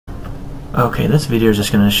Okay, this video is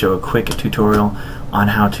just going to show a quick tutorial on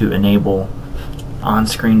how to enable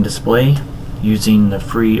on-screen display using the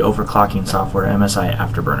free overclocking software MSI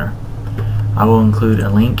Afterburner. I will include a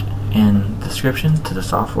link in the description to the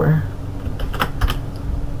software.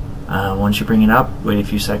 Once you bring it up, wait a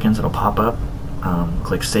few seconds, it'll pop up.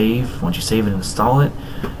 Click save. Once you save it, install it,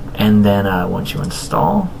 and then once you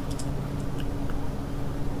install,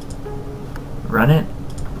 run it.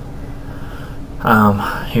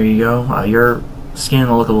 Here you go. Your skin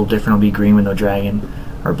will look a little different. It'll be green with no dragon,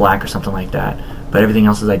 or black or something like that, but everything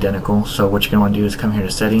else is identical. So what you're going to want to do is come here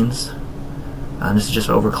to settings. This is just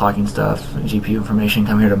overclocking stuff, GPU information.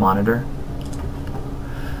 Come here to monitor,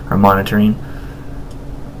 or monitoring.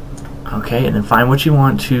 Okay, and then find what you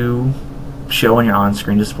want to show on your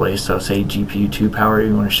on-screen display. So say GPU 2 power,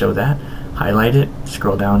 you want to show that. Highlight it,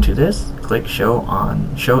 scroll down to this, click show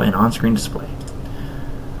an on-screen display.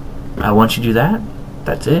 Once you do that,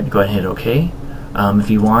 that's it. Go ahead and hit OK. If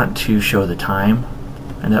you want to show the time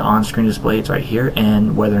and the on-screen display, it's right here,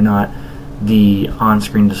 and whether or not the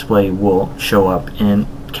on-screen display will show up in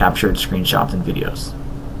captured screenshots and videos.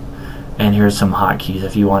 And here's some hotkeys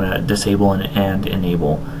if you want to disable and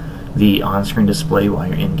enable the on-screen display while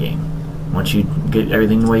you're in game. Once you get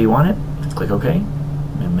everything the way you want it, click OK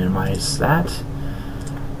and minimize that,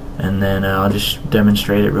 and then I'll just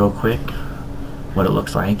demonstrate it real quick what it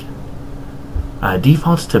looks like.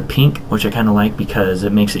 Defaults to pink, which I kind of like because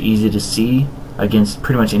it makes it easy to see against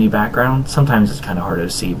pretty much any background. Sometimes it's kind of harder to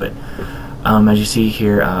see, but as you see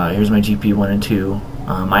here, here's my GPU 1 and 2.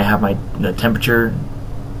 I have the temperature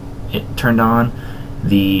turned on,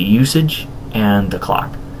 the usage, and the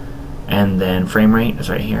clock. And then frame rate is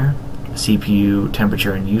right here, CPU,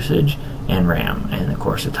 temperature and usage, and RAM, and of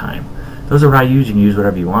course the time. Those are what I use. You can use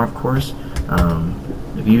whatever you want, of course.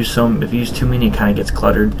 If you use too many, it kind of gets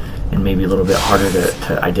cluttered and maybe a little bit harder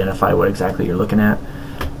to identify what exactly you're looking at.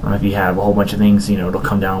 If you have a whole bunch of things, it'll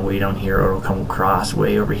come down way down here, or it'll come across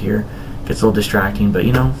way over here. It gets a little distracting, but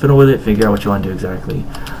fiddle with it, figure out what you want to do exactly.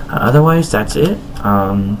 Otherwise, that's it.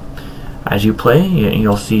 As you play,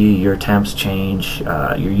 you'll see your temps change,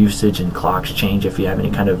 your usage and clocks change if you have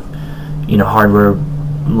any kind of hardware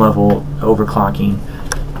level overclocking.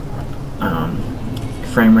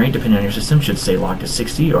 Frame rate, depending on your system, should stay locked to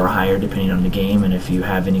 60 or higher depending on the game, and if you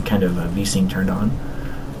have any kind of VSync turned on.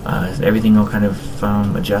 Everything will kind of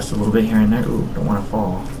adjust a little bit here and there. Ooh, don't want to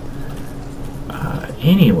fall.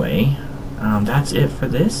 Anyway, that's it for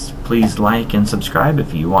this. Please like and subscribe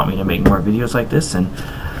if you want me to make more videos like this, and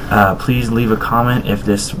please leave a comment if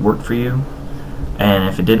this worked for you, and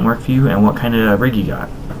if it didn't work for you, and what kind of rig you got.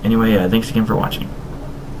 Anyway, thanks again for watching.